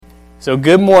So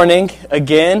good morning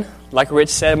again. Like Rich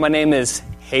said, my name is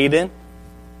Hayden.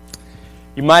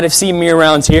 You might have seen me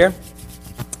around here.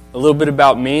 A little bit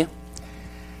about me.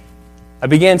 I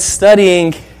began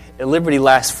studying at Liberty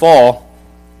last fall,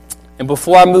 and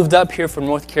before I moved up here from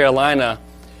North Carolina,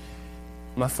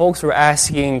 my folks were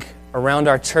asking around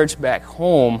our church back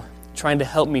home, trying to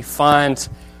help me find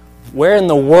where in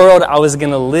the world I was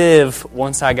going to live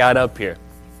once I got up here.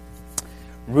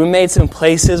 Roommates and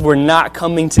places were not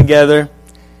coming together,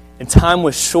 and time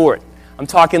was short. I'm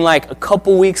talking like a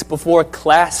couple weeks before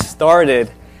class started,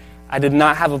 I did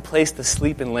not have a place to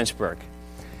sleep in Lynchburg.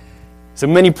 So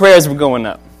many prayers were going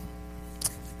up.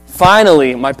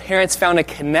 Finally, my parents found a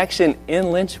connection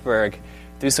in Lynchburg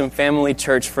through some family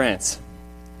church friends.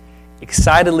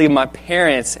 Excitedly, my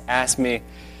parents asked me,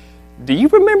 "Do you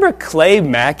remember Clay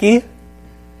Mackie?"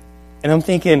 And I'm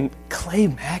thinking, Clay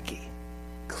Mackie?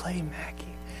 Clay Mackie?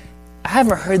 I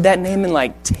haven't heard that name in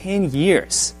like 10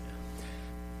 years.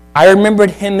 I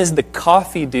remembered him as the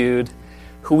coffee dude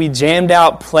who we jammed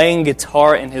out playing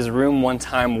guitar in his room one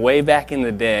time way back in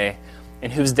the day,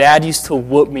 and whose dad used to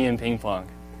whoop me in ping pong.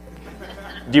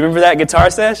 Do you remember that guitar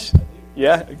sesh?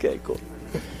 Yeah? Okay, cool.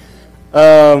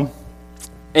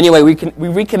 Anyway, we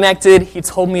reconnected. He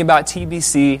told me about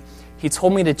TBC. He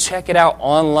told me to check it out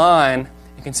online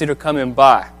and consider coming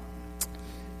by.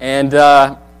 And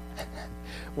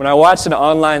when I watched an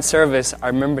online service, I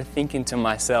remember thinking to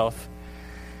myself,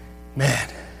 man,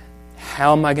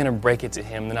 how am I going to break it to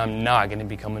him that I'm not going to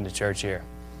be coming to church here?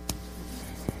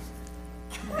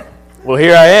 Well,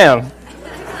 here I am.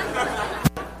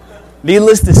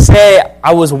 Needless to say,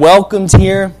 I was welcomed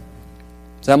here.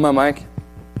 Is that my mic?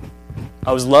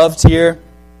 I was loved here.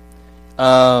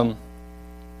 I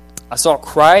saw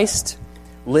Christ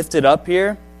lifted up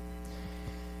here.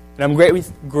 And I'm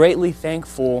greatly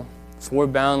thankful for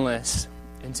Boundless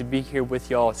and to be here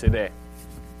with y'all today.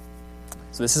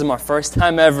 So this is my first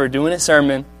time ever doing a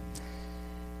sermon.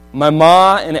 My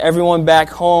ma and everyone back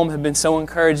home have been so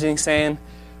encouraging, saying,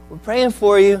 "We're praying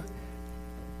for you."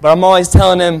 But I'm always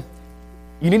telling them,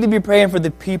 you need to be praying for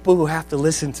the people who have to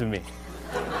listen to me.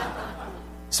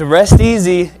 So rest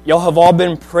easy. Y'all have all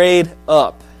been prayed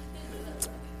up.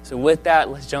 So with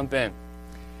that, let's jump in.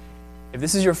 If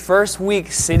this is your first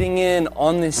week sitting in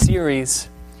on this series,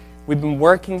 we've been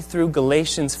working through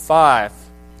Galatians 5,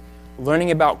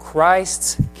 learning about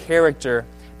Christ's character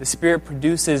the Spirit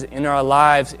produces in our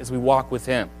lives as we walk with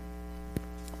Him.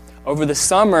 Over the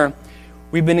summer,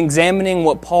 we've been examining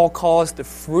what Paul calls the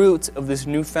fruit of this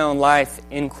newfound life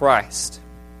in Christ.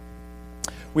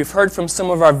 We've heard from some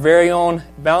of our very own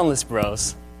Boundless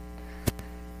bros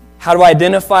how to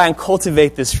identify and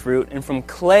cultivate this fruit. And from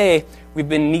Clay, we've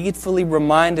been needfully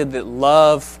reminded that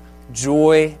love,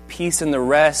 joy, peace, and the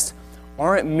rest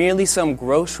aren't merely some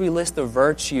grocery list of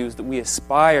virtues that we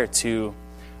aspire to,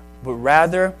 but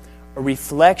rather a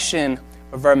reflection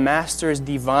of our Master's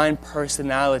divine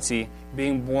personality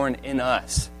being born in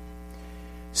us.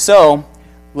 So,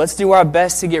 let's do our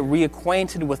best to get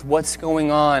reacquainted with what's going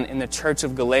on in the church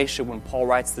of Galatia when Paul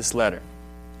writes this letter.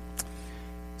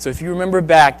 So if you remember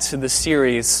back to the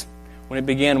series when it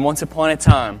began once upon a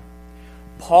time,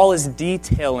 Paul is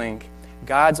detailing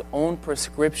God's own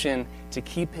prescription to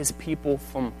keep His people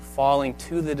from falling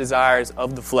to the desires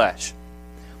of the flesh.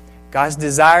 God's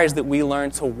desire is that we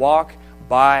learn to walk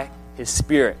by His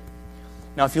Spirit.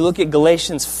 Now, if you look at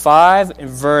Galatians 5 and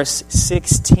verse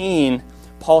 16,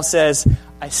 Paul says,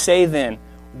 "I say then,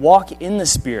 walk in the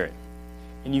Spirit,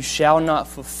 and you shall not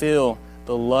fulfill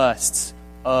the lusts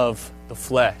of the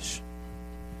flesh."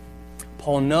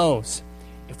 Paul knows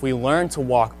if we learn to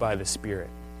walk by the Spirit,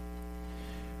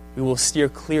 we will steer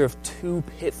clear of two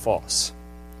pitfalls.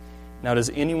 Now, does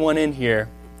anyone in here,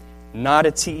 not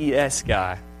a TES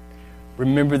guy,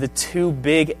 remember the two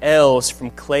big L's from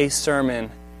Clay's sermon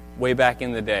way back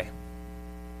in the day?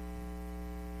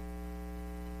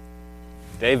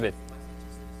 David.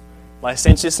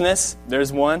 Licentiousness,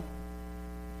 there's one.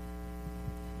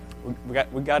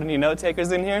 We got any note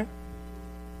takers in here?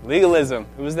 Legalism,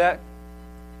 who was that?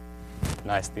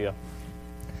 Nice deal.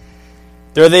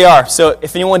 There they are. So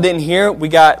if anyone didn't hear, we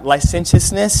got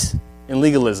licentiousness and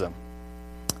legalism.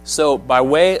 So by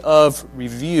way of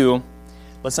review,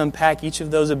 let's unpack each of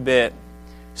those a bit,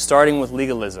 starting with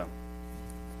legalism.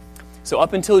 So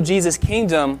up until Jesus'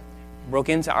 kingdom broke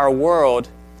into our world,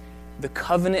 the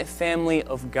covenant family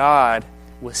of God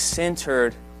was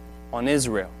centered on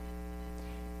Israel.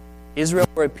 Israel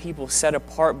were a people set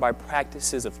apart by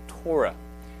practices of Torah.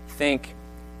 Think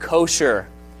kosher,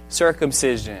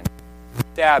 circumcision,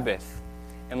 Sabbath,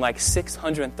 and like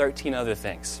 613 other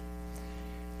things.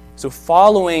 So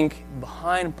following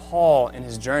behind Paul in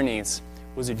his journeys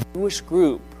was a Jewish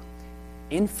group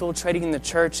infiltrating the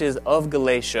churches of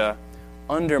Galatia,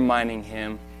 undermining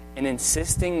him, and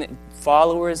insisting that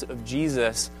followers of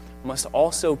Jesus must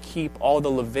also keep all the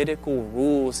Levitical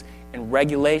rules and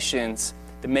regulations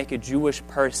that make a Jewish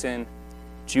person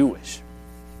Jewish.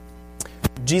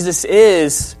 Jesus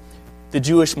is the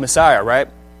Jewish Messiah, right?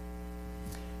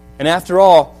 And after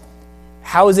all,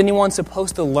 how is anyone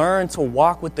supposed to learn to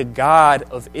walk with the God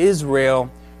of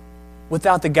Israel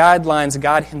without the guidelines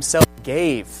God himself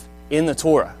gave in the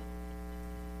Torah?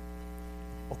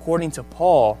 According to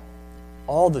Paul,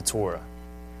 all the Torah,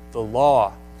 the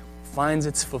law, finds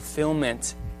its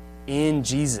fulfillment in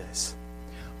Jesus.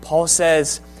 Paul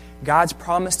says God's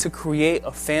promise to create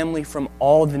a family from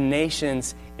all the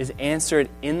nations is answered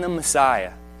in the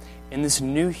Messiah, and this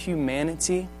new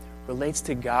humanity relates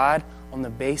to God on the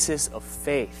basis of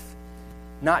faith,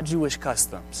 not Jewish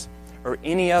customs or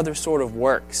any other sort of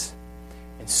works.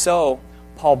 And so,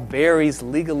 Paul buries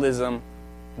legalism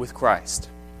with Christ.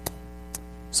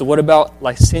 So what about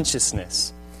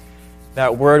licentiousness?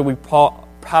 That word we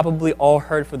probably all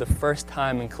heard for the first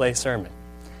time in Clay's sermon.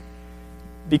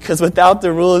 Because without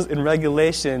the rules and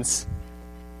regulations,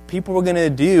 people were going to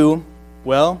do,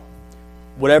 well,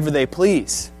 whatever they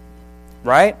please,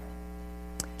 right?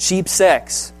 Cheap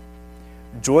sex,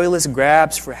 joyless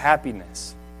grabs for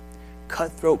happiness,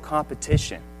 cutthroat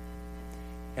competition,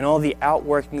 and all the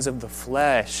outworkings of the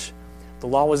flesh. The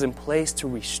law was in place to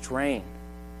restrain.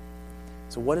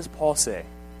 So what does Paul say?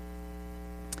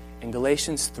 In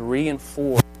Galatians 3 and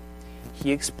 4,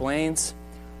 he explains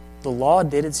the law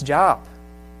did its job.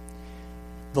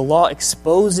 The law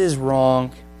exposes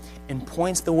wrong and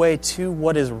points the way to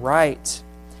what is right.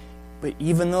 But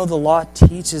even though the law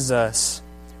teaches us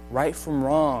right from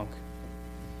wrong,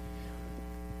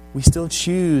 we still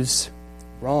choose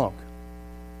wrong.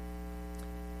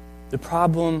 The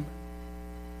problem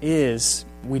is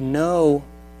we know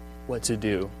what to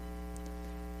do,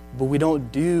 but we don't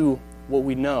do what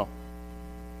we know.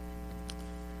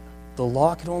 The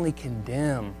law can only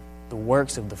condemn the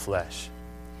works of the flesh.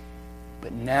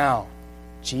 But now,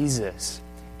 Jesus,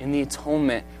 in the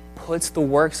atonement, puts the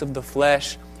works of the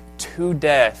flesh to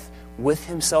death with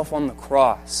himself on the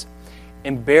cross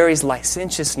and buries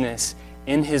licentiousness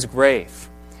in his grave.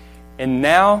 And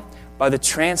now, by the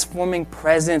transforming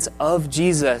presence of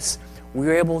Jesus,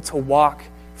 we're able to walk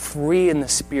free in the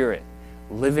Spirit,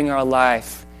 living our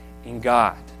life in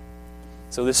God.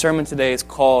 So this sermon today is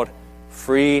called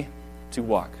Free to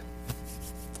Walk.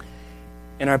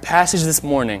 In our passage this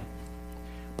morning,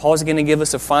 Paul is going to give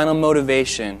us a final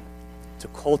motivation to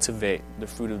cultivate the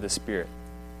fruit of the Spirit.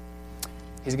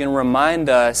 He's going to remind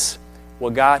us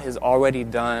what God has already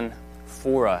done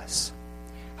for us,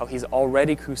 how he's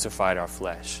already crucified our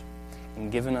flesh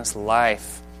and given us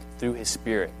life through his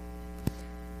Spirit.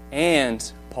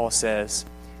 And, Paul says,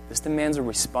 this demands a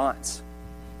response.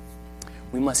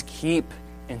 We must keep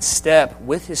in step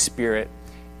with his Spirit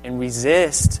and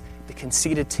resist the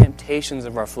conceited temptations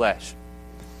of our flesh.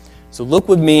 So look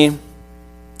with me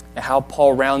at how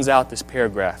Paul rounds out this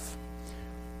paragraph.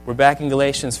 We're back in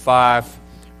Galatians 5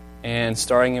 and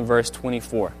starting in verse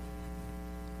 24.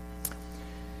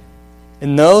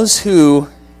 And those who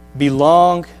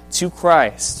belong to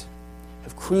Christ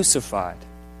have crucified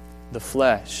the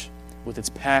flesh with its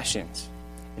passions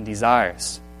and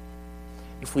desires.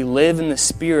 If we live in the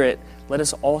Spirit, let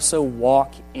us also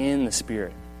walk in the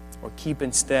Spirit, or keep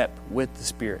in step with the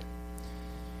Spirit.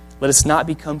 Let us not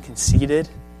become conceited,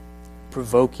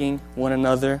 provoking one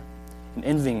another, and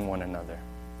envying one another.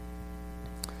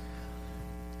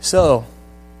 So,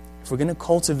 if we're going to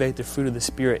cultivate the fruit of the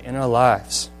Spirit in our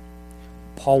lives,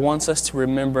 Paul wants us to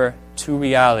remember two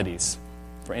realities.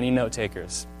 For any note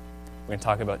takers, we're going to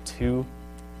talk about two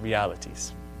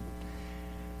realities.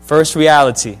 First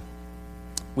reality,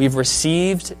 we've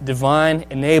received divine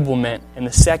enablement. And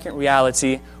the second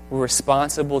reality, we're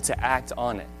responsible to act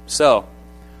on it. So,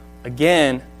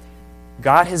 again,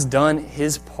 God has done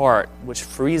his part, which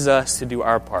frees us to do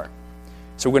our part.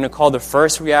 So we're going to call the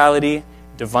first reality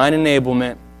divine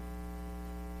enablement.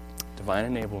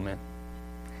 Divine enablement.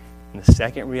 And the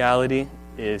second reality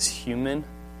is human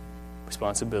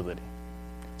responsibility.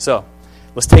 So,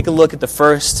 let's take a look at the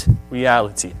first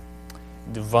reality.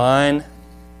 Divine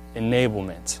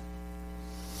enablement.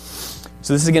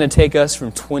 So this is going to take us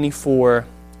from 24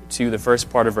 to the first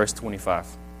part of verse 25.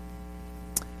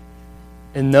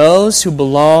 And those who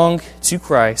belong to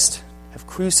Christ have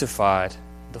crucified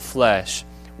the flesh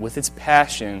with its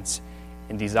passions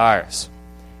and desires.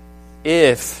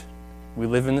 If we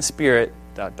live in the Spirit,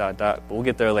 but we'll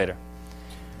get there later.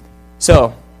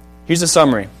 So, Here's a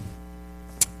summary.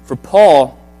 For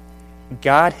Paul,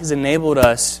 God has enabled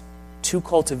us to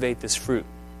cultivate this fruit.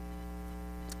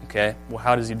 Okay, well,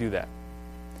 how does he do that?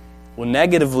 Well,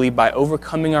 negatively, by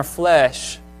overcoming our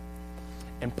flesh,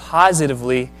 and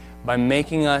positively, by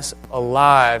making us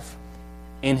alive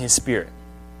in his Spirit.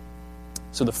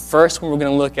 So the first one we're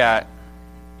going to look at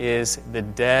is the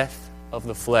death of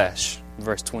the flesh,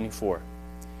 verse 24.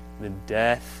 The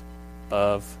death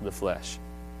of the flesh.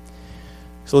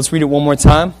 So let's read it one more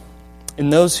time.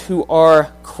 And those who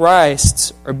are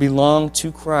Christ's or belong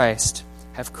to Christ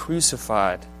have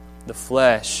crucified the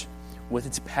flesh with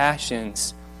its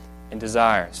passions and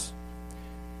desires.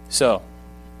 So,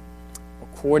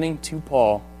 according to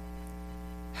Paul,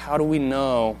 how do we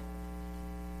know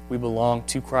we belong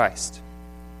to Christ?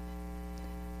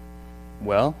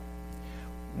 Well,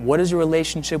 what is your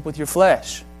relationship with your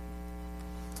flesh?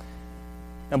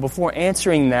 Now, before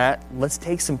answering that, let's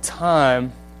take some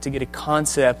time to get a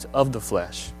concept of the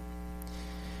flesh.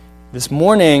 This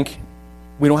morning,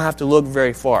 we don't have to look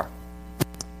very far.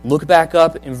 Look back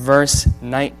up in verse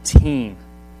 19,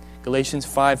 Galatians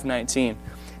 5:19.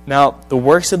 Now, the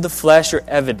works of the flesh are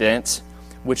evident,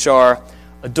 which are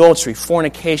adultery,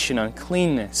 fornication,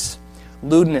 uncleanness,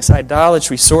 lewdness,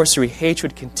 idolatry, sorcery,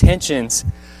 hatred, contentions,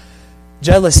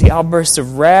 jealousy, outbursts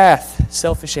of wrath,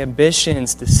 selfish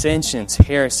ambitions, dissensions,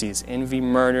 heresies, envy,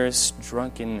 murders,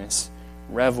 drunkenness,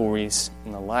 revelries,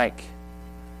 and the like.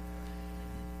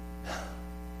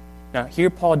 Now, here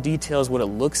Paul details what it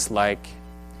looks like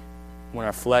when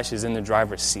our flesh is in the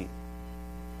driver's seat.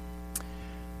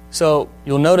 So,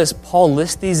 you'll notice Paul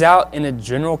lists these out in a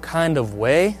general kind of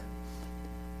way,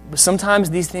 but sometimes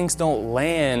these things don't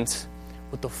land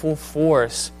with the full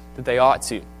force that they ought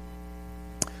to.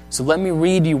 So let me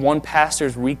read you one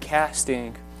pastor's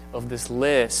recasting of this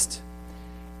list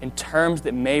in terms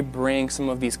that may bring some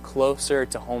of these closer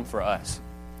to home for us.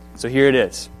 So here it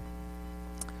is.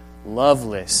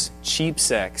 Loveless, cheap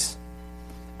sex,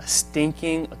 a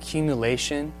stinking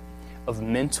accumulation of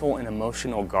mental and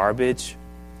emotional garbage,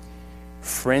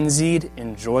 frenzied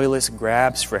and joyless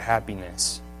grabs for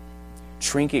happiness,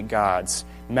 trinket gods,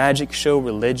 magic show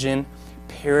religion,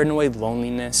 paranoid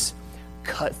loneliness,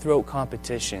 cutthroat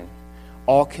competition,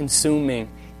 all-consuming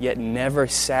yet never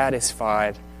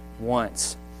satisfied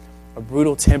once, a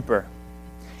brutal temper,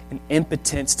 an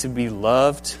impotence to be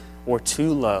loved or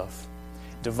to love,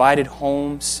 divided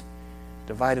homes,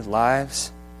 divided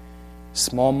lives,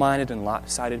 small-minded and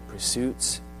lopsided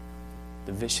pursuits,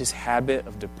 the vicious habit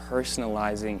of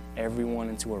depersonalizing everyone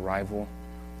into a rival,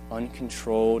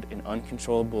 uncontrolled and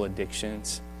uncontrollable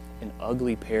addictions, and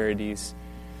ugly parodies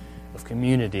of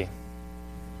community.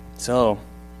 So,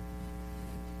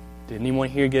 did anyone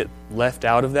here get left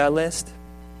out of that list?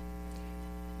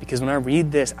 Because when I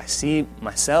read this, I see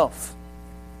myself.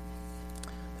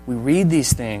 We read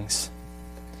these things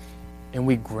and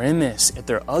we grimace at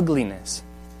their ugliness.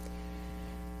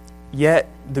 Yet,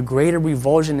 the greater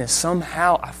revulsion is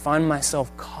somehow I find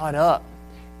myself caught up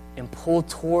and pulled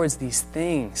towards these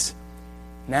things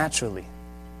naturally.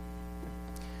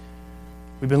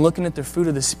 We've been looking at the fruit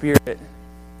of the Spirit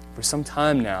for some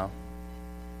time now,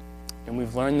 and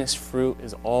we've learned this fruit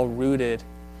is all rooted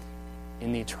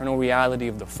in the eternal reality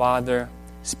of the Father,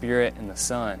 Spirit, and the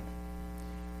Son.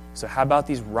 So how about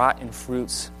these rotten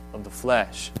fruits of the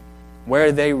flesh? Where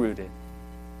are they rooted?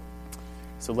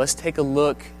 So let's take a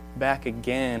look back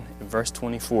again at verse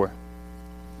 24.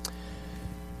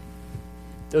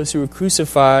 Those who are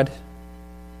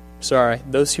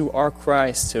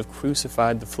Christ have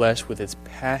crucified the flesh with its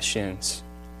passions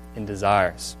and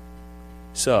desires.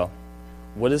 So,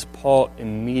 what does Paul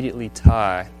immediately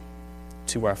tie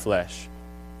to our flesh?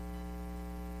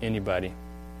 Anybody?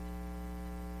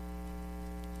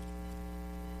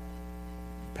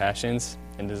 Passions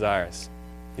and desires.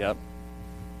 Yep.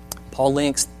 Paul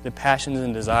links the passions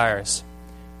and desires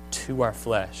to our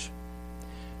flesh.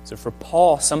 So for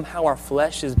Paul, somehow our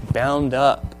flesh is bound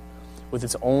up with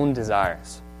its own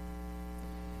desires.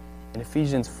 In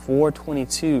Ephesians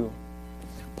 4:22,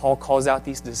 Paul calls out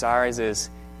these desires as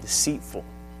deceitful.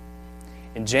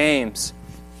 And James,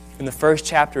 in the first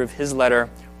chapter of his letter,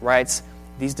 writes,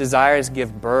 these desires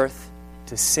give birth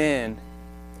to sin,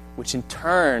 which in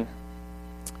turn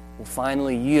will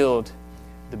finally yield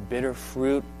the bitter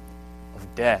fruit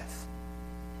of death.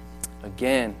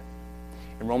 Again,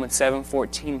 in Romans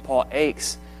 7:14, Paul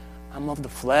aches, I'm of the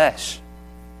flesh,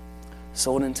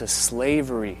 sold into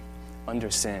slavery under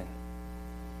sin.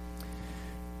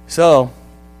 So,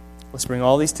 let's bring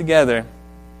all these together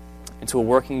into a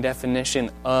working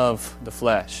definition of the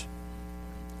flesh.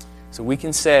 So we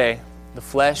can say the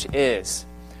flesh is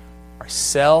our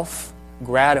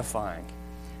self-gratifying,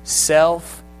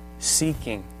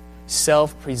 self-seeking,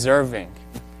 self-preserving,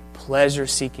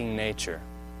 pleasure-seeking nature,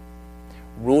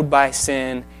 ruled by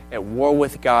sin, at war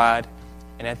with God,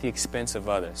 and at the expense of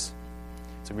others.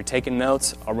 So if you're taking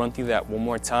notes, I'll run through that one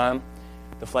more time.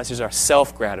 The fleshes are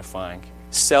self-gratifying,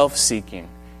 self-seeking,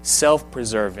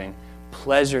 self-preserving,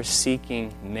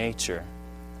 pleasure-seeking nature,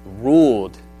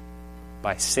 ruled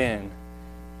by sin,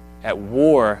 at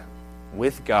war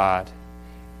with God,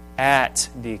 at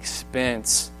the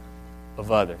expense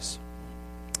of others.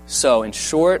 So, in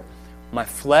short, my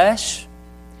flesh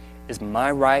is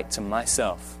my right to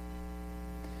myself.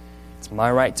 It's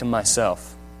my right to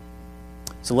myself.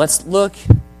 So let's look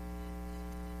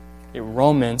at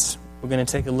Romans. We're going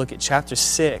to take a look at chapter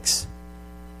 6.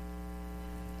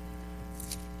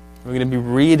 We're going to be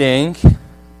reading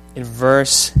in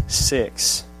verse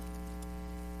 6.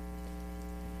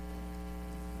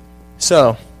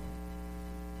 So,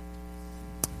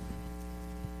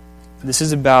 this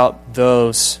is about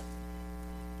those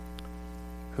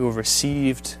who have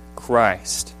received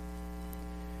Christ.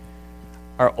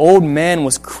 Our old man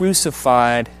was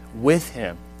crucified with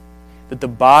him, that the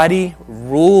body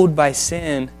ruled by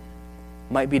sin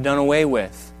might be done away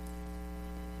with,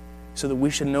 so that we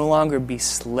should no longer be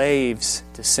slaves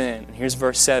to sin. And here's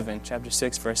verse 7, chapter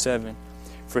 6, verse 7.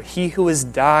 For he who has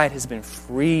died has been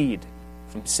freed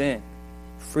from sin.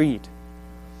 Freed.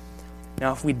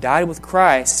 Now, if we died with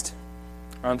Christ,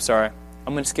 I'm going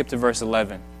to skip to verse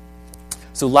 11.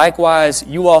 So likewise,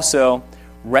 you also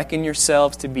reckon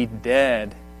yourselves to be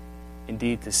dead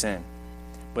indeed to sin,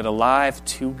 but alive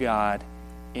to God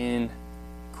in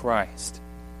Christ.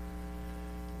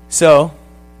 So,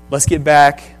 let's get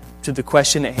back to the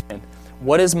question at hand.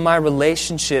 What is my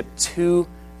relationship to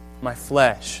my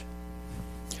flesh?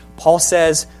 Paul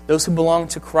says those who belong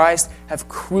to Christ have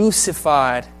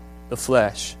crucified the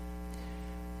flesh.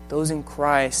 Those in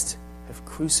Christ have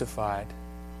crucified,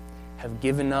 have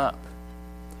given up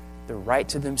the right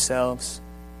to themselves,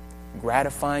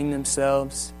 gratifying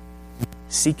themselves,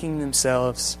 seeking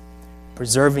themselves,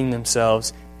 preserving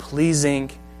themselves,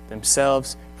 pleasing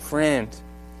themselves. Friend,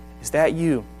 is that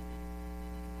you?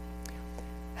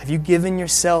 Have you given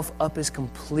yourself up as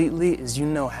completely as you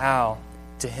know how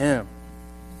to Him?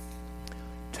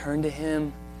 Turn to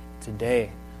Him today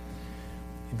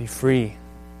and be free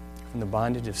from the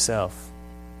bondage of self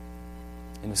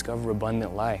and discover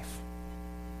abundant life.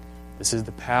 This is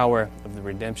the power of the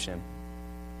redemption.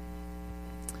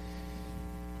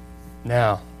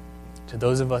 Now, to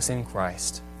those of us in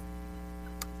Christ,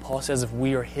 Paul says if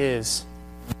we are His,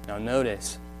 now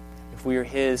notice, if we are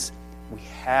His, we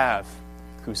have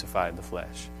crucified the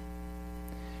flesh.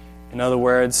 In other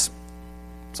words,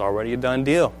 it's already a done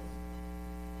deal.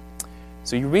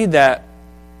 So you read that,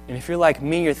 and if you're like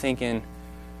me, you're thinking,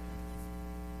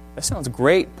 that sounds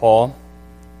great, Paul.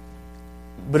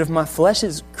 But if my flesh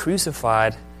is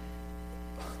crucified,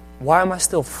 why am I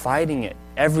still fighting it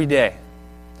every day?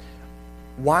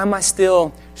 Why am I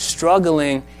still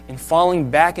struggling and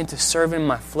falling back into serving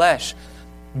my flesh?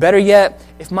 Better yet,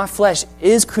 if my flesh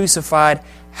is crucified,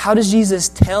 how does Jesus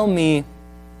tell me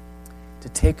to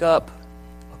take up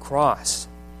a cross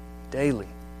daily?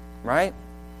 Right?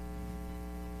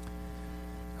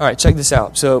 All right, check this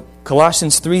out. So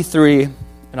Colossians 3:3,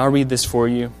 and I'll read this for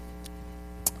you.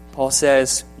 Paul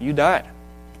says, you died.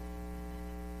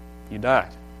 You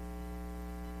died.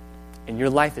 And your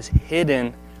life is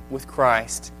hidden with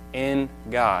Christ in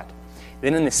God.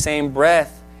 Then in the same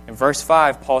breath, in verse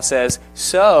 5, Paul says,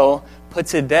 so put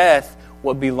to death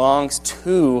what belongs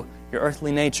to your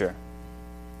earthly nature.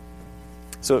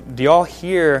 So do y'all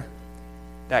hear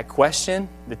that question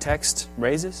the text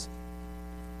raises?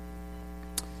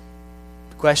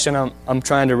 The question I'm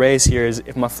trying to raise here is,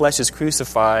 if my flesh is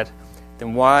crucified,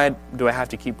 then why do I have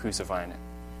to keep crucifying it?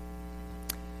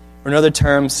 Or in other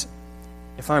terms,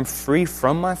 if I'm free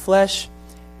from my flesh,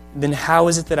 then how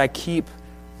is it that I keep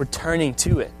returning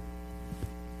to it?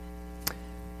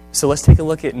 So let's take a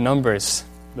look at Numbers,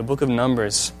 the book of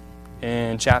Numbers,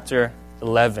 in chapter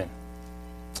 11.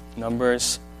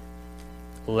 Numbers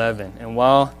 11. And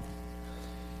while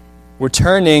we're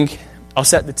turning, I'll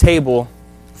set the table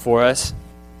for us.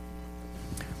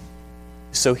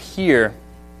 So here,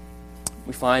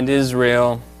 we find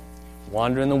Israel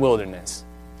wandering in the wilderness.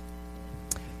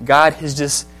 God has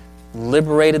just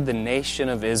liberated the nation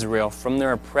of Israel from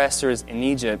their oppressors in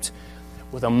Egypt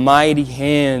with a mighty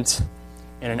hand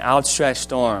and an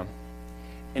outstretched arm.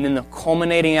 And in the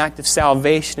culminating act of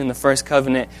salvation in the first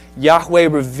covenant, Yahweh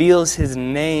reveals His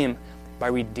name by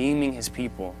redeeming His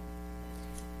people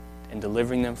and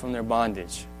delivering them from their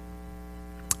bondage.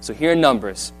 So here in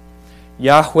Numbers,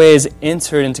 Yahweh has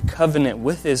entered into covenant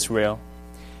with Israel,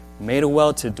 made a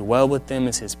well to dwell with them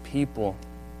as his people,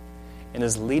 and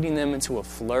is leading them into a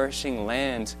flourishing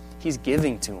land he's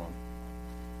giving to them.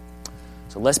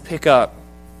 So let's pick up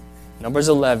Numbers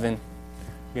 11.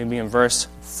 We're going to be in verse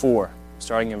 4,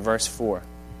 starting in verse 4.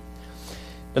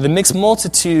 Now the mixed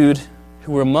multitude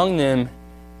who were among them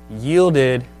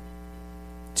yielded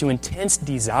to intense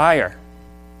desire.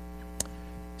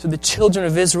 So the children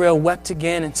of Israel wept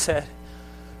again and said,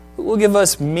 "Who will give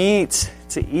us meat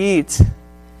to eat?"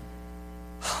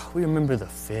 We remember the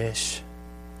fish,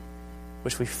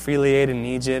 which we freely ate in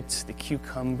Egypt, the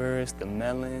cucumbers, the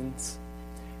melons,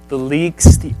 the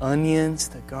leeks, the onions,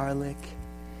 the garlic.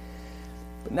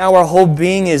 But now our whole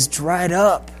being is dried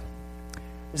up.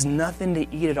 There's nothing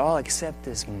to eat at all except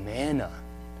this manna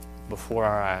before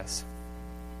our eyes.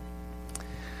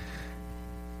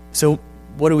 So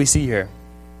what do we see here?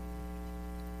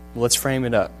 Well, let's frame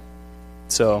it up.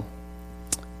 So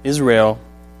Israel,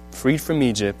 freed from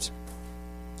Egypt,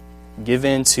 give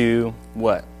in to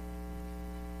what?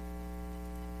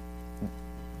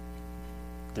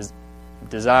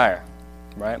 Desire,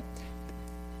 right?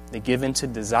 They give in to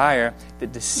desire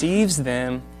that deceives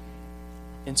them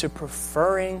into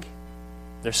preferring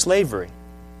their slavery.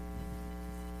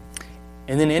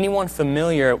 And then anyone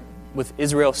familiar with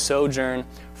Israel's sojourn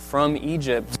from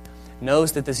Egypt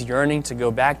knows that this yearning to go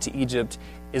back to Egypt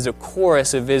is a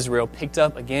chorus of Israel picked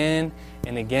up again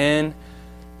and again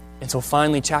until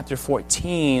finally chapter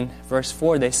 14, verse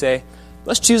 4, they say,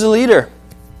 "Let's choose a leader.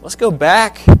 Let's go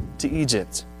back to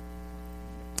Egypt."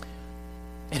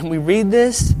 And we read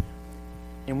this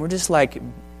and we're just like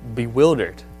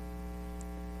bewildered.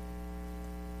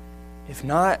 If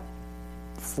not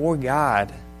for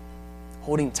God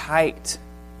holding tight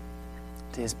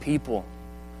to his people,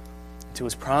 to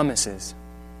his promises,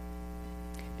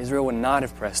 Israel would not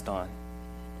have pressed on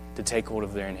to take hold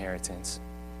of their inheritance.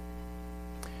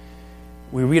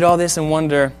 We read all this and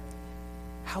wonder,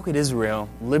 how could Israel,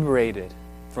 liberated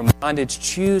from bondage,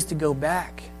 choose to go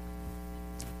back?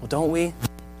 Well, don't we?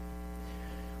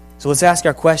 So let's ask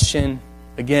our question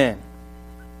again.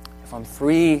 If I'm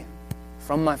free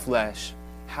from my flesh,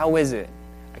 how is it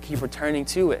I keep returning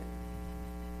to it?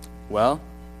 Well,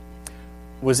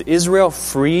 was Israel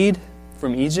freed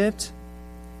from Egypt?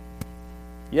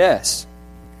 Yes.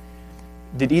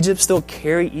 Did Egypt still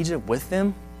carry Egypt with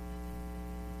them?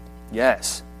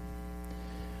 Yes.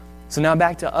 So now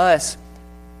back to us.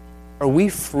 Are we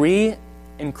free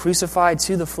and crucified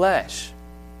to the flesh?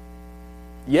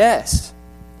 Yes.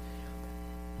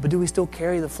 But do we still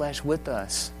carry the flesh with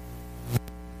us?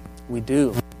 We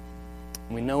do.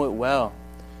 We know it well.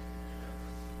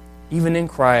 Even in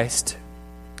Christ,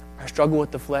 our struggle with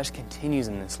the flesh continues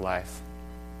in this life.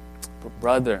 But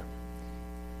brother,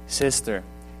 sister,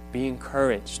 be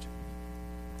encouraged.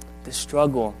 This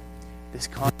struggle, this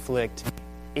conflict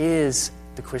is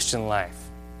the Christian life.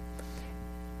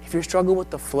 If your struggle with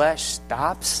the flesh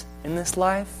stops in this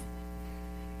life,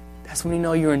 that's when you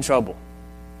know you're in trouble.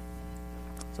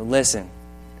 So listen,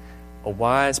 a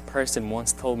wise person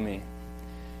once told me,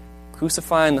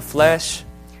 crucifying the flesh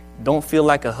don't feel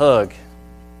like a hug.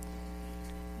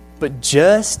 But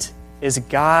just as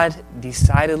God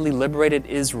decidedly liberated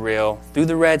Israel through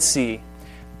the Red Sea,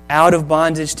 out of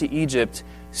bondage to Egypt,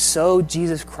 so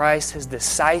Jesus Christ has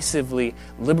decisively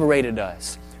liberated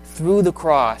us through the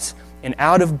cross and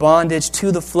out of bondage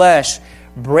to the flesh,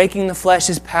 breaking the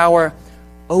flesh's power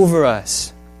over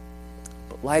us.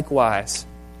 But likewise,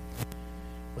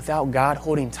 without God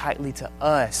holding tightly to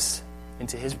us and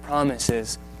to his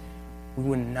promises, we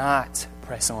would not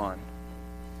press on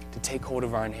to take hold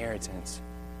of our inheritance.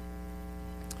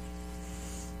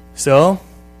 So,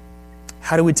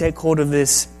 how do we take hold of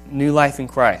this new life in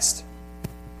Christ?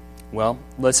 Well,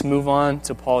 let's move on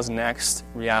to Paul's next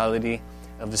reality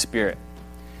of the Spirit.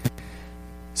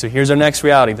 So here's our next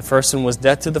reality. The first one was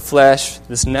death to the flesh.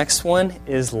 This next one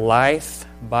is life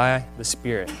by the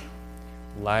Spirit.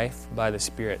 Life by the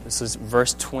Spirit. This is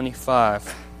verse 25.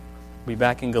 We'll be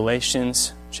back in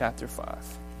Galatians chapter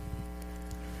 5.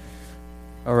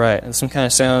 All right, this one kind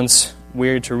of sounds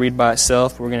weird to read by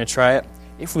itself, but we're going to try it.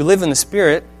 If we live in the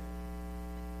Spirit,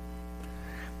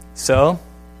 so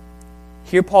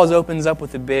here Paul opens up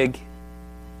with a big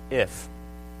if.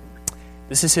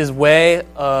 This is his way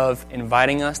of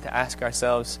inviting us to ask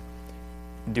ourselves,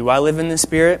 do I live in the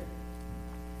Spirit?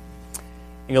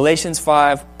 In Galatians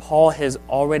 5, Paul has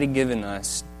already given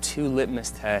us 2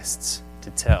 litmus tests to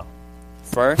tell.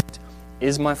 First,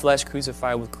 is my flesh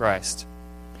crucified with Christ?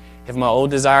 Have my old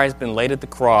desires been laid at the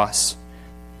cross?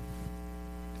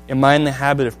 Am I in the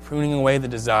habit of pruning away the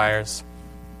desires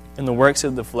and the works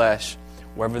of the flesh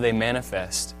wherever they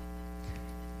manifest.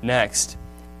 Next,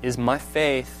 is my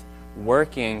faith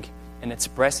working and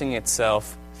expressing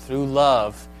itself through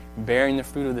love, bearing the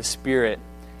fruit of the Spirit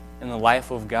and the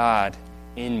life of God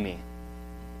in me?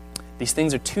 These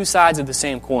things are two sides of the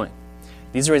same coin.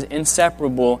 These are as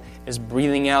inseparable as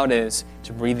breathing out is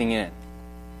to breathing in.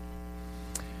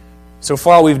 So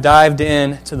far, we've dived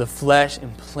into the flesh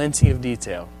in plenty of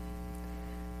detail.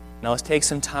 Now let's take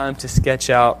some time to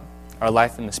sketch out our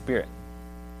life in the Spirit.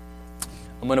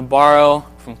 I'm going to borrow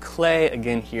from Clay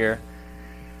again here.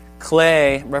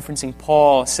 Clay, referencing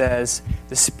Paul, says,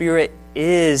 the Spirit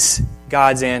is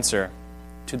God's answer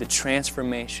to the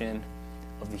transformation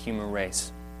of the human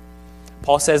race.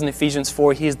 Paul says in Ephesians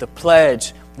 4, He is the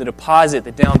pledge, the deposit,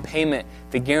 the down payment,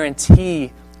 the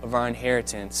guarantee of our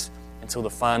inheritance until the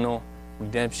final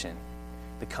redemption,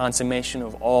 the consummation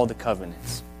of all the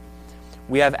covenants.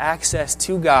 We have access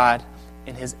to God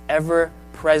in His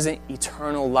ever-present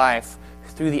eternal life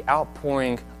through the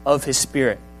outpouring of His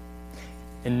Spirit.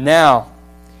 And now,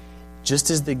 just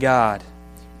as the God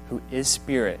who is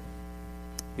Spirit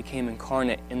became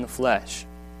incarnate in the flesh,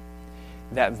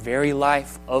 that very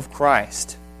life of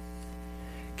Christ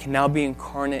can now be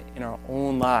incarnate in our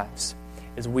own lives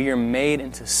as we are made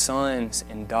into sons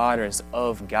and daughters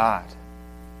of God.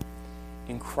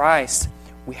 In Christ,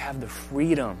 we have the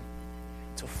freedom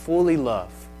to fully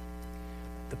love,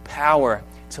 the power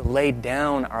to lay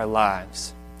down our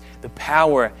lives, the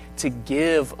power to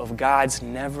give of God's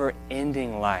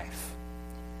never-ending life,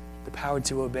 the power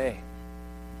to obey.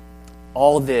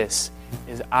 All this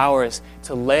is ours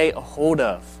to lay a hold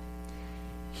of.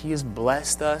 He has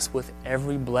blessed us with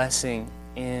every blessing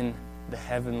in the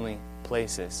heavenly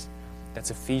places.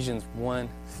 That's Ephesians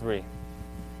 1:3.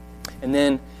 And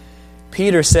then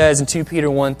Peter says in 2 Peter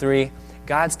 1:3,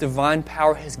 God's divine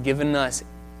power has given us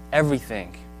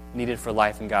everything needed for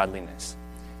life and godliness.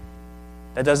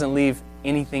 That doesn't leave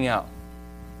anything out.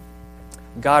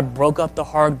 God broke up the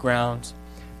hard ground,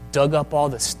 dug up all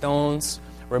the stones,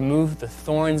 removed the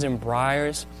thorns and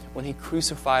briars when He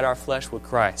crucified our flesh with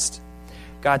Christ.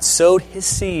 God sowed His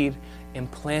seed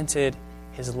and planted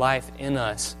His life in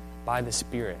us by the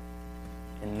Spirit.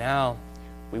 And now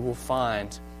we will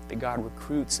find that God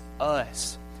recruits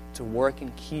us to work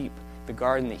and keep the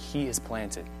garden that He has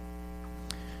planted.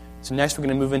 So next we're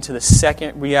going to move into the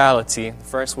second reality. The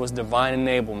first was divine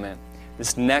enablement.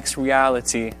 This next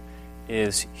reality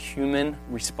is human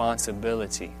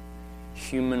responsibility.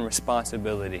 Human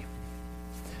responsibility.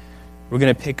 We're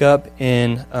going to pick up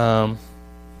in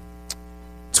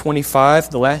 25,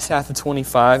 the last half of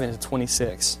 25 into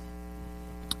 26.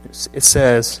 It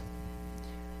says,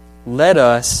 let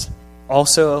us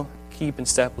also keep in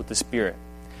step with the Spirit.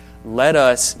 Let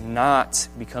us not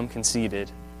become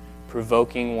conceited,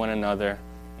 provoking one another,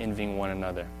 envying one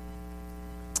another.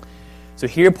 So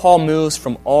here Paul moves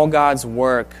from all God's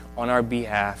work on our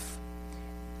behalf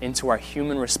into our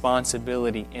human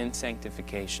responsibility in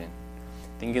sanctification.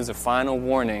 Then he gives a final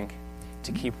warning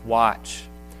to keep watch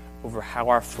over how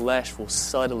our flesh will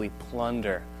subtly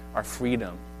plunder our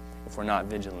freedom if we're not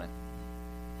vigilant.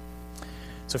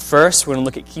 So first, we're going to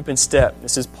look at keep in step.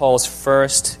 This is Paul's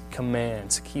first command,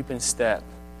 to keep in step.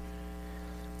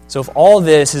 So if all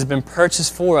this has been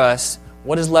purchased for us,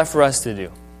 what is left for us to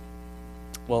do?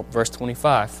 Well, verse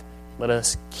 25, let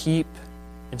us keep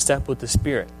in step with the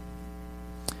Spirit.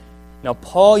 Now,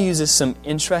 Paul uses some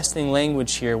interesting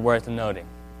language here worth noting.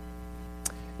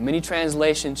 Many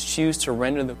translations choose to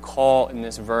render the call in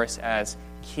this verse as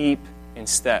keep in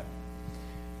step.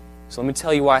 So let me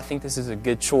tell you why I think this is a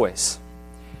good choice.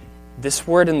 This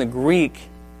word in the Greek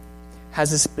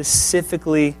has a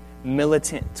specifically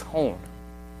militant tone.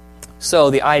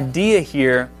 So the idea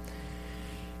here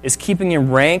is keeping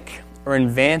in rank or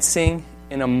advancing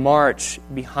in a march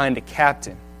behind a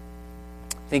captain.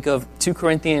 Think of 2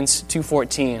 Corinthians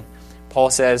 2:14. Paul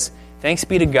says, "Thanks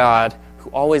be to God who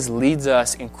always leads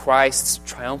us in Christ's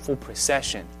triumphal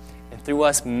procession, and through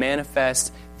us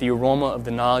manifests the aroma of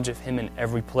the knowledge of Him in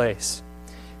every place."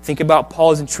 Think about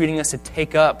Paul's entreating us to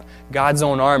take up God's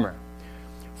own armor.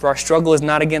 For our struggle is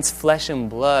not against flesh and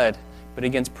blood, but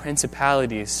against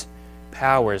principalities,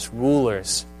 powers,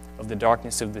 rulers of the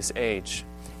darkness of this age,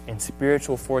 and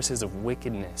spiritual forces of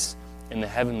wickedness in the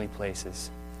heavenly places.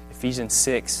 Ephesians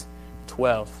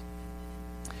 6:12.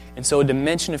 And so a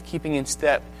dimension of keeping in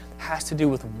step has to do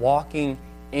with walking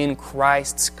in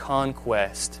Christ's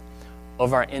conquest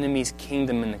of our enemy's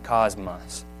kingdom in the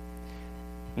cosmos.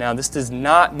 Now, this does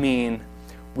not mean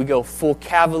we go full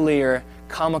cavalier,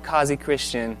 kamikaze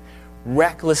Christian,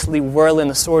 recklessly whirling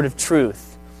the sword of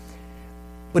truth.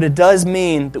 But it does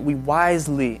mean that we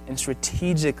wisely and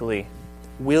strategically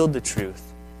wield the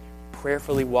truth,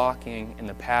 prayerfully walking in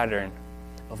the pattern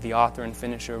of the author and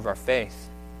finisher of our faith.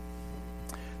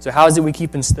 So how is it we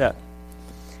keep in step?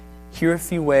 Here are a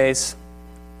few ways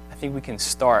I think we can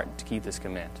start to keep this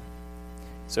command.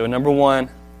 So number one,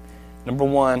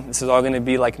 this is all going to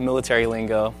be like military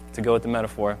lingo to go with the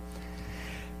metaphor.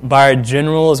 By our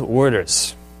general's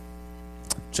orders.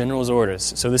 General's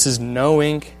orders. So this is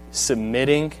knowing,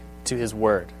 submitting to his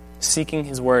word, seeking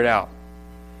his word out.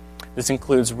 This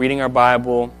includes reading our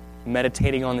Bible,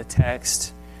 meditating on the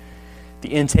text, the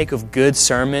intake of good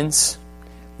sermons,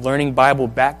 learning Bible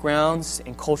backgrounds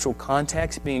and cultural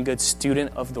context, being a good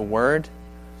student of the word.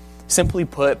 Simply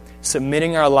put,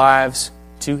 submitting our lives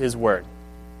to his word.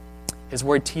 His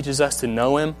word teaches us to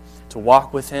know him, to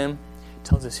walk with him,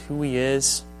 tells us who he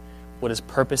is, what his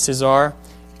purposes are,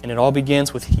 and it all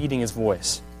begins with heeding his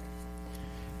voice.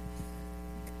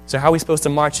 So how are we supposed to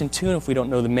march in tune if we don't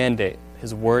know the mandate?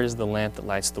 His word is the lamp that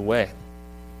lights the way.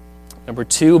 Number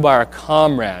two, by our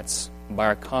comrades,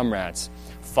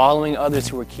 following others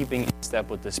who are keeping in step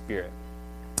with the Spirit.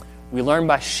 We learn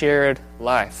by shared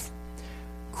life.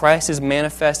 Christ is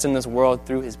manifest in this world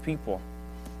through his people,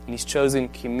 and he's chosen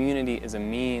community as a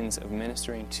means of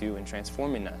ministering to and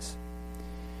transforming us.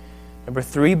 Number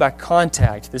three, by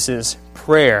contact. This is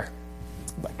prayer.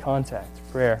 By contact,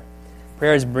 prayer.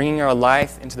 Prayer is bringing our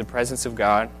life into the presence of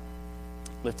God,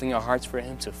 lifting our hearts for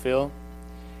him to fill,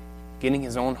 getting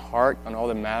his own heart on all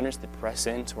the matters that press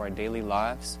into our daily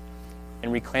lives,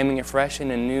 and reclaiming afresh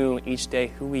and anew each day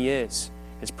who he is,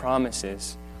 his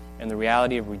promises, and the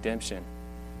reality of redemption.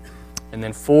 And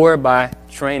then four, by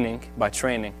training,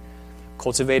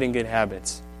 cultivating good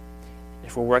habits.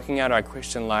 If we're working out our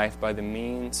Christian life by the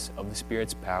means of the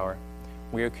Spirit's power,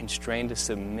 we are constrained to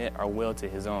submit our will to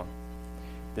his own.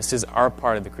 This is our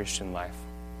part of the Christian life.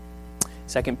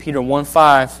 2 Peter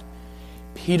 1:5,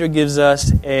 Peter gives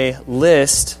us a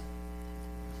list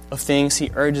of things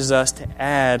he urges us to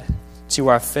add to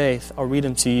our faith. I'll read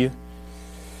them to you. It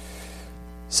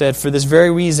said, for this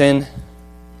very reason,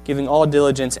 giving all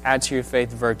diligence, add to your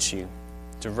faith virtue,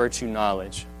 to virtue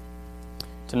knowledge,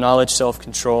 to knowledge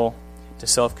self-control, to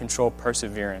self-control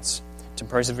perseverance, to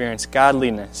perseverance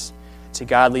godliness, to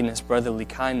godliness brotherly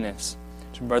kindness,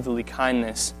 to brotherly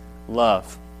kindness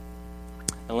love.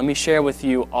 Now let me share with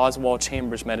you Oswald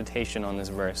Chambers' meditation on this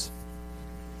verse.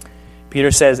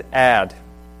 Peter says add.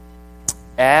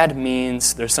 Add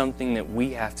means there's something that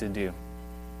we have to do.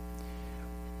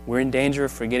 We're in danger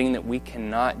of forgetting that we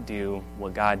cannot do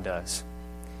what God does,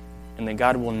 and that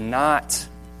God will not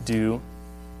do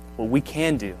what we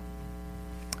can do.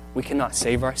 We cannot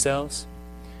save ourselves,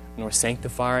 nor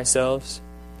sanctify ourselves.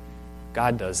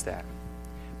 God does that.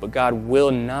 But God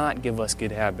will not give us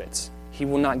good habits. He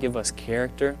will not give us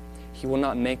character. He will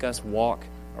not make us walk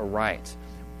aright.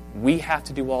 We have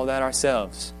to do all that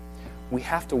ourselves. We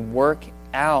have to work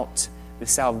out the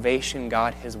salvation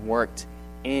God has worked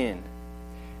in.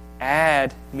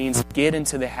 Add means get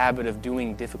into the habit of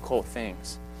doing difficult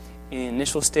things. In the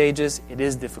initial stages, it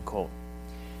is difficult.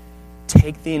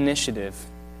 Take the initiative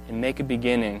and make a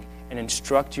beginning and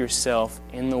instruct yourself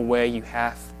in the way you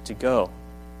have to go.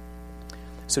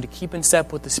 So to keep in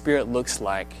step what the Spirit looks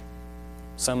like,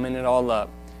 summing it all up,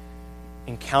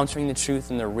 encountering the truth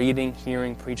in the reading,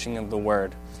 hearing, preaching of the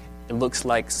Word. It looks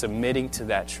like submitting to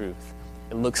that truth.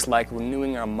 It looks like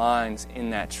renewing our minds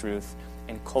in that truth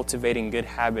and cultivating good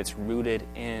habits rooted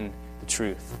in the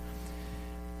truth.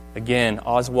 Again,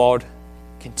 Oswald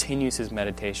continues his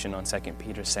meditation on 2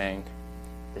 Peter saying,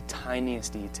 the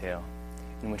tiniest detail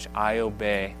in which I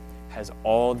obey has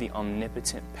all the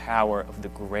omnipotent power of the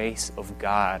grace of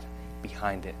God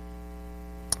behind it.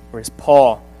 Whereas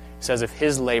Paul says of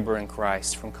his labor in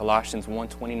Christ from Colossians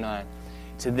 1:29,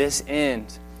 to this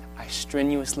end I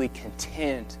strenuously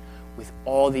contend with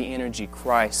all the energy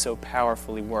Christ so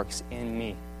powerfully works in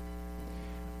me.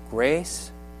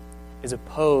 Grace is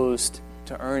opposed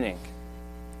to earning,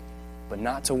 but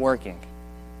not to working.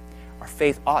 Our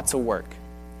faith ought to work,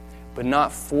 but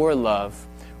not for love.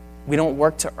 We don't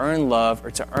work to earn love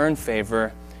or to earn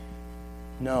favor.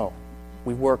 No,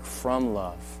 we work from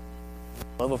love.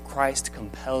 The love of Christ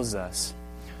compels us.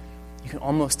 You can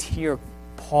almost hear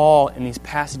Paul in these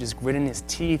passages gritting his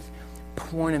teeth,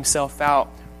 pouring himself out,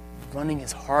 running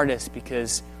his hardest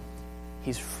because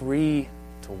he's free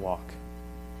to walk.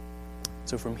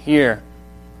 So from here,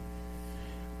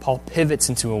 Paul pivots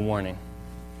into a warning,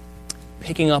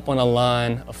 picking up on a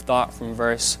line of thought from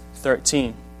verse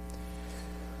 13,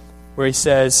 where he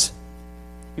says,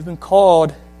 you've been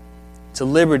called to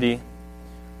liberty,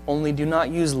 only do not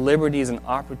use liberty as an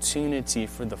opportunity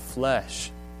for the flesh.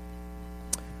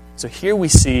 So here we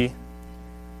see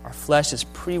our flesh is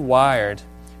pre-wired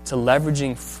to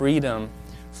leveraging freedom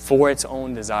for its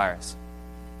own desires.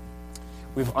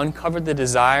 We've uncovered the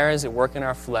desires that work in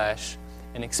our flesh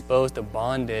and exposed the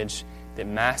bondage that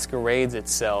masquerades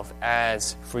itself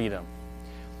as freedom.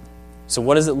 So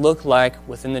what does it look like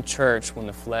within the church when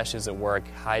the flesh is at work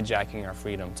hijacking our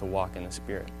freedom to walk in the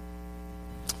Spirit?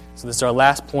 So this is our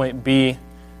last point, B.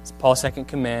 It's Paul's second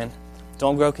command.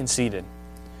 Don't grow conceited.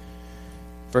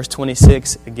 Verse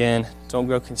 26, again, don't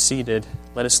grow conceited.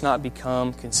 Let us not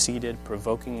become conceited,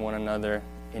 provoking one another,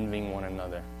 envying one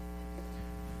another.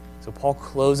 So Paul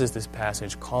closes this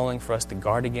passage calling for us to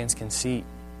guard against conceit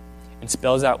and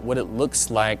spells out what it looks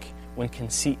like when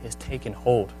conceit is taken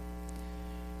hold.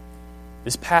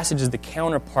 This passage is the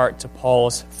counterpart to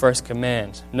Paul's first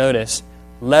command. Notice,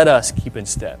 let us keep in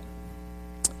step.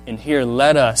 And here,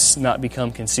 let us not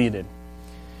become conceited.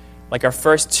 Like our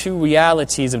first two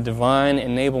realities of divine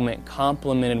enablement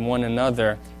complemented one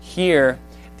another, here,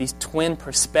 these twin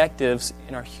perspectives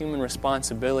in our human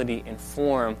responsibility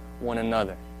inform one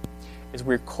another. As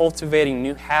we're cultivating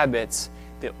new habits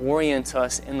that orient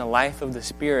us in the life of the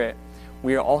Spirit,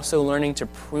 we are also learning to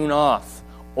prune off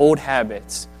old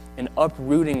habits and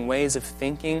uprooting ways of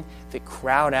thinking that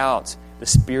crowd out the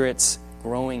Spirit's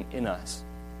growing in us.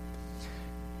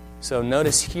 So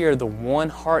notice here the one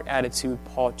heart attitude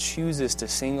Paul chooses to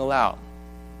single out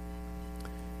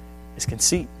is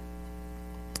conceit.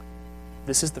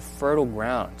 This is the fertile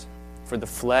ground for the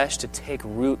flesh to take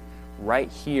root right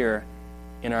here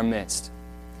in our midst.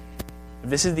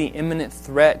 This is the imminent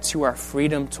threat to our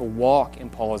freedom to walk in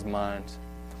Paul's mind.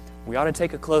 We ought to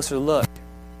take a closer look.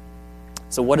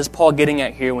 So what is Paul getting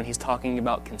at here when he's talking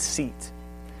about conceit?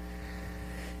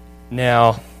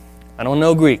 Now, I don't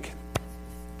know Greek,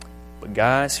 but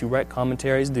guys who write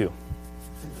commentaries do.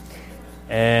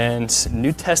 And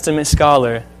New Testament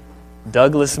scholar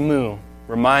Douglas Moo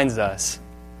reminds us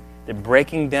that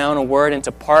breaking down a word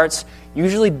into parts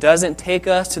usually doesn't take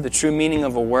us to the true meaning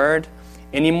of a word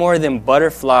any more than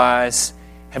butterflies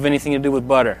have anything to do with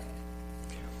butter.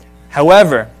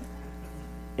 However,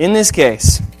 in this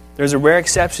case, there's a rare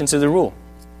exception to the rule.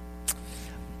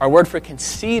 Our word for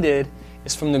conceited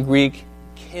is from the Greek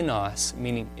kinos,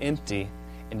 meaning empty,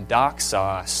 and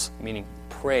doxos, meaning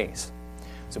praise.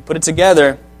 So put it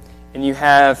together, and you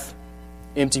have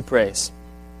empty praise.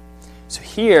 So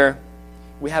here,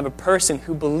 we have a person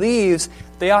who believes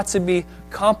they ought to be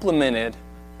complimented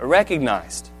or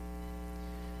recognized.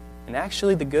 And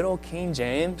actually, the good old King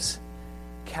James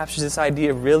captures this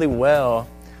idea really well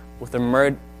with a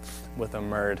word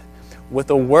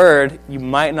you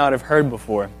might not have heard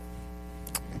before.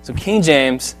 So King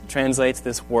James translates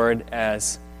this word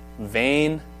as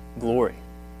vain glory.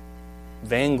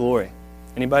 Vain glory.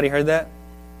 Anybody heard that?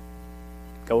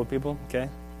 A couple people? Okay.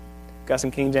 Got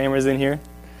some King Jamers in here.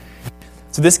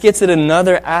 So this gets at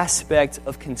another aspect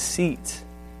of conceit.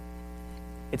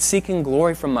 It's seeking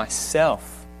glory from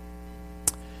myself.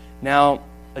 Now,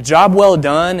 a job well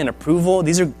done and approval,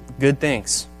 these are good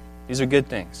things. These are good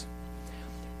things.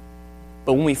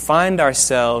 But when we find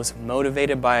ourselves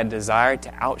motivated by a desire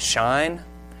to outshine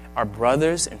our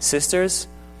brothers and sisters,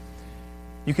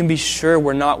 you can be sure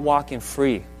we're not walking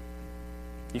free.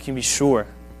 You can be sure.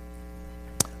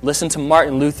 Listen to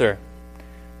Martin Luther.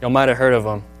 Y'all might have heard of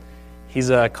him. He's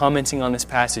commenting on this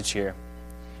passage here.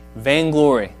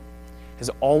 Vainglory has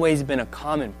always been a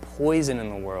common poison in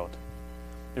the world.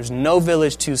 There's no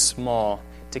village too small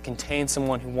to contain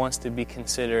someone who wants to be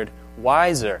considered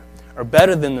wiser or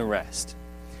better than the rest.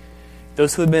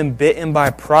 Those who have been bitten by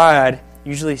pride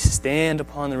usually stand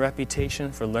upon the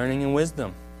reputation for learning and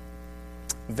wisdom.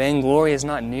 Vainglory is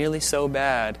not nearly so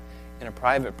bad in a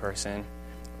private person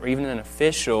or even an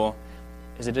official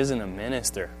as it is in a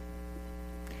minister.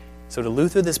 So to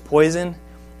Luther, this poison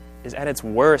is at its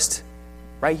worst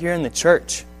right here in the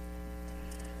church.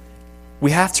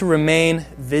 We have to remain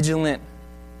vigilant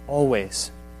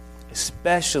always,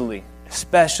 especially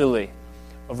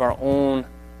of our own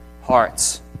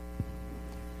hearts,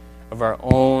 of our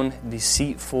own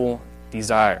deceitful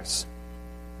desires.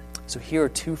 So here are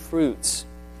two fruits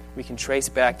we can trace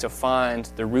back to find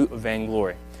the root of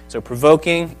vainglory. So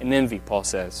provoking and envy, Paul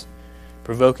says.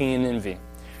 Provoking and envy.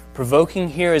 Provoking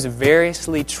here is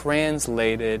variously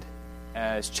translated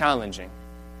as challenging.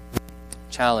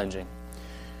 Challenging.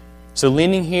 So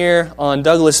leaning here on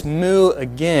Douglas Moo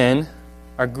again,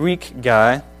 our Greek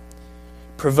guy,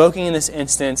 provoking in this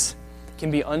instance can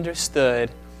be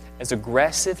understood as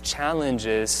aggressive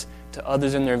challenges to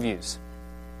others in their views.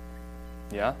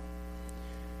 Yeah?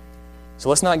 So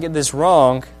let's not get this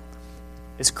wrong.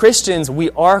 As Christians, we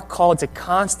are called to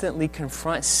constantly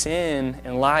confront sin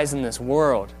and lies in this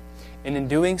world. And in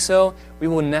doing so, we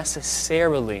will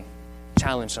necessarily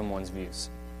challenge someone's views.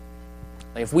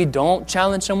 Like if we don't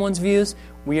challenge someone's views,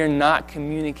 we are not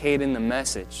communicating the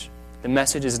message. The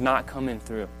message is not coming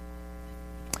through.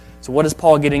 So what is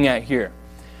Paul getting at here?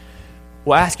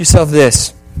 Well, ask yourself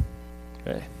this.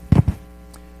 Okay.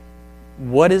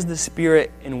 What is the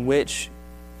spirit in which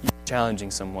you're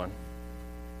challenging someone?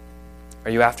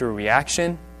 Are you after a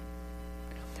reaction?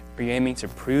 Are you aiming to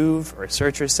prove or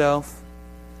assert yourself?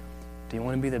 Do you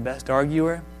want to be the best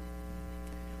arguer?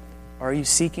 Or are you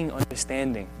seeking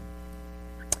understanding?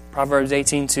 Proverbs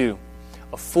 18:2.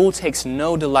 A fool takes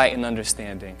no delight in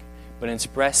understanding, but in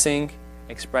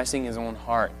expressing his own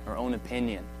heart or own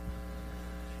opinion.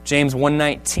 James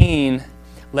 1:19.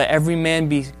 Let every man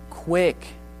be quick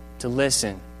to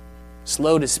listen,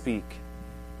 slow to speak.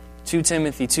 2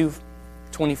 Timothy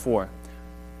 2:24.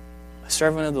 A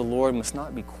servant of the Lord must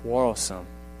not be quarrelsome,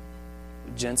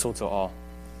 but gentle to all.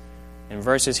 And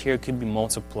verses here could be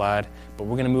multiplied, but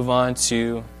we're going to move on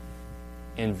to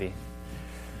envy.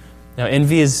 Now,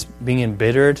 envy is being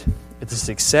embittered at the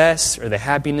success or the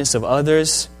happiness of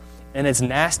others. And its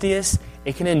nastiest,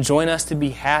 it can enjoin us to be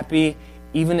happy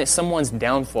even at someone's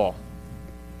downfall.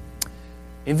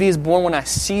 Envy is born when I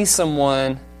see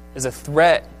someone as a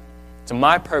threat to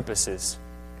my purposes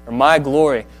or my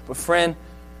glory. But friend,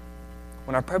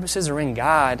 when our purposes are in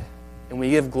God and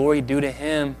we give glory due to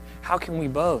Him, how can we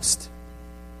boast?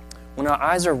 When our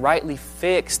eyes are rightly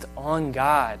fixed on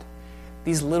God,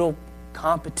 these little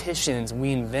competitions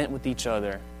we invent with each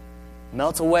other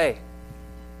melt away.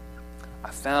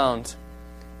 I found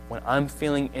when I'm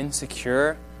feeling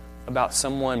insecure about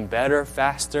someone better,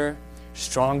 faster,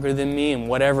 stronger than me in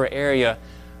whatever area,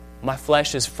 my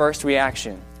flesh's first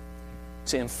reaction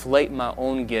to inflate my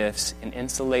own gifts and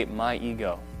insulate my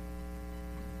ego.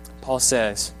 Paul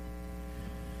says,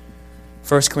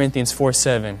 1 Corinthians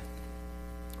 4:7,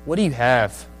 what do you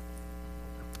have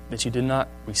that you did not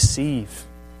receive?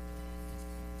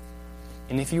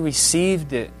 And if you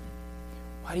received it,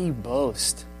 why do you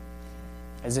boast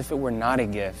as if it were not a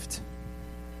gift?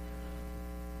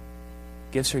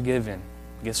 Gifts are given.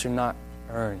 Gifts are not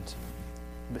earned.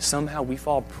 But somehow we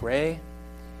fall prey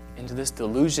into this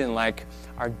delusion like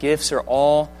our gifts are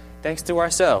all thanks to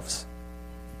ourselves.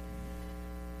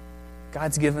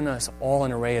 God's given us all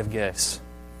an array of gifts.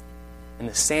 And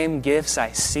the same gifts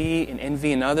I see and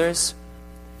envy in others,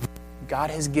 God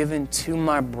has given to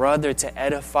my brother to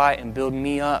edify and build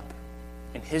me up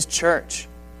in His church.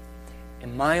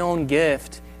 And my own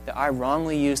gift that I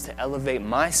wrongly use to elevate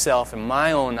myself in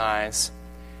my own eyes,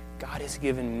 God has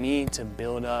given me to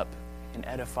build up and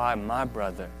edify my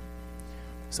brother.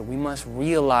 So we must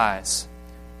realize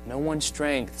no one's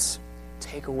strengths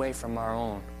take away from our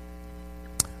own.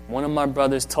 One of my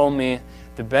brothers told me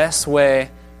the best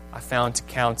way I found to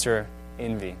counter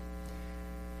envy.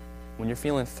 When you're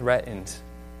feeling threatened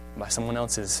by someone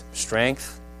else's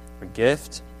strength or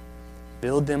gift,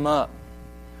 build them up.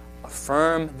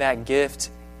 Affirm that gift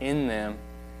in them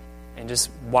and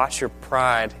just watch your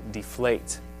pride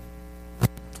deflate.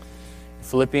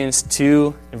 Philippians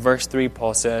 2 and verse 3,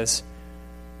 Paul says,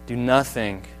 do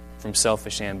nothing from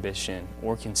selfish ambition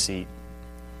or conceit,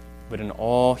 but in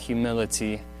all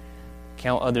humility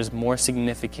count others more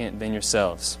significant than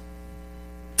yourselves.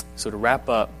 So to wrap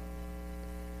up,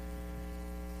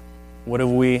 what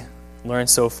have we learned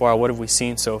so far? What have we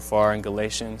seen so far in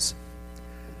Galatians?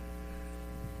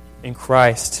 In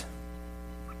Christ,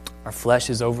 our flesh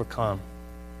is overcome.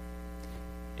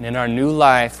 And in our new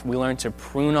life, we learn to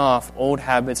prune off old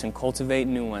habits and cultivate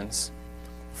new ones.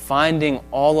 Finding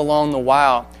all along the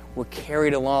while, we're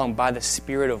carried along by the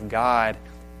Spirit of God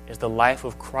as the life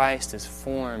of Christ is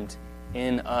formed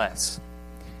in us.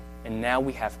 And now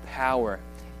we have power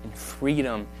and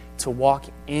freedom to walk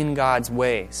in God's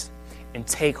ways and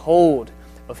take hold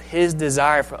of His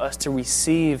desire for us to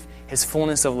receive His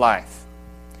fullness of life.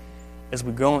 As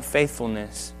we grow in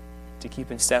faithfulness to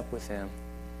keep in step with Him,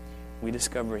 we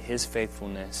discover His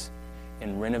faithfulness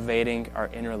in renovating our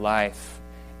inner life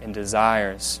and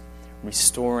desires,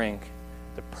 restoring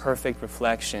the perfect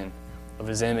reflection of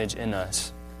His image in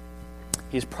us.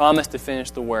 He has promised to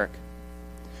finish the work,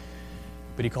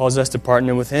 but He calls us to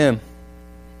partner with Him,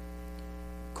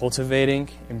 cultivating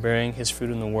and bearing His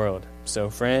fruit in the world. So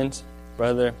friend,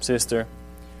 brother, sister,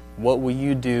 what will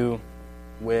you do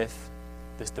with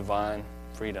this divine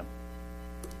freedom?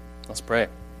 Let's pray.